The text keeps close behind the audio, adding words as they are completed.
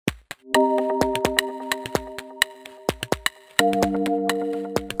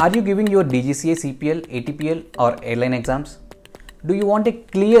Are you giving your Dgca, CPL, ATPL or airline exams? Do you want a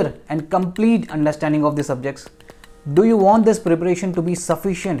clear and complete understanding of the subjects? Do you want this preparation to be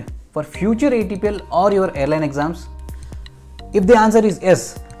sufficient for future ATPL or your airline exams? If the answer is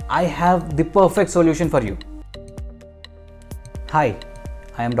yes, I have the perfect solution for you. Hi,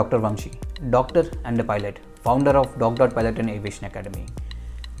 I am Dr. Vamshi, doctor and a pilot, founder of Dog.Pilot and Aviation Academy.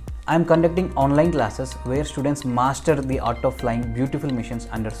 I am conducting online classes where students master the art of flying beautiful missions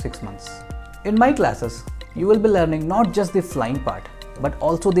under 6 months. In my classes, you will be learning not just the flying part, but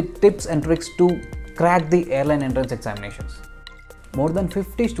also the tips and tricks to crack the airline entrance examinations. More than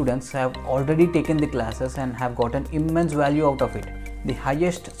 50 students have already taken the classes and have gotten immense value out of it. The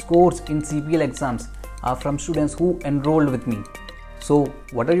highest scores in CPL exams are from students who enrolled with me. So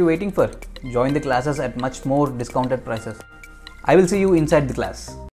what are you waiting for? Join the classes at much more discounted prices. I will see you inside the class.